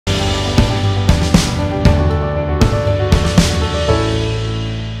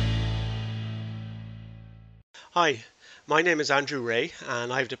Hi, my name is Andrew Rea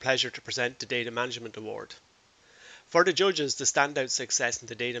and I have the pleasure to present the Data Management Award. For the judges, the standout success in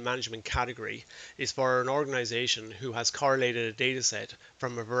the data management category is for an organisation who has correlated a dataset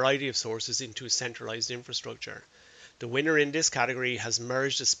from a variety of sources into a centralised infrastructure. The winner in this category has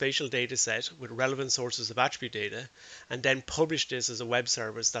merged a spatial dataset with relevant sources of attribute data and then published this as a web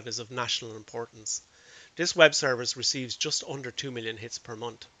service that is of national importance. This web service receives just under 2 million hits per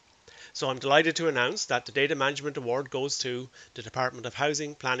month. So I'm delighted to announce that the Data Management Award goes to the Department of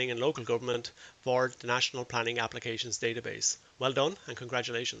Housing, Planning and Local Government for the National Planning Applications Database. Well done and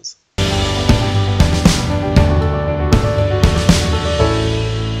congratulations.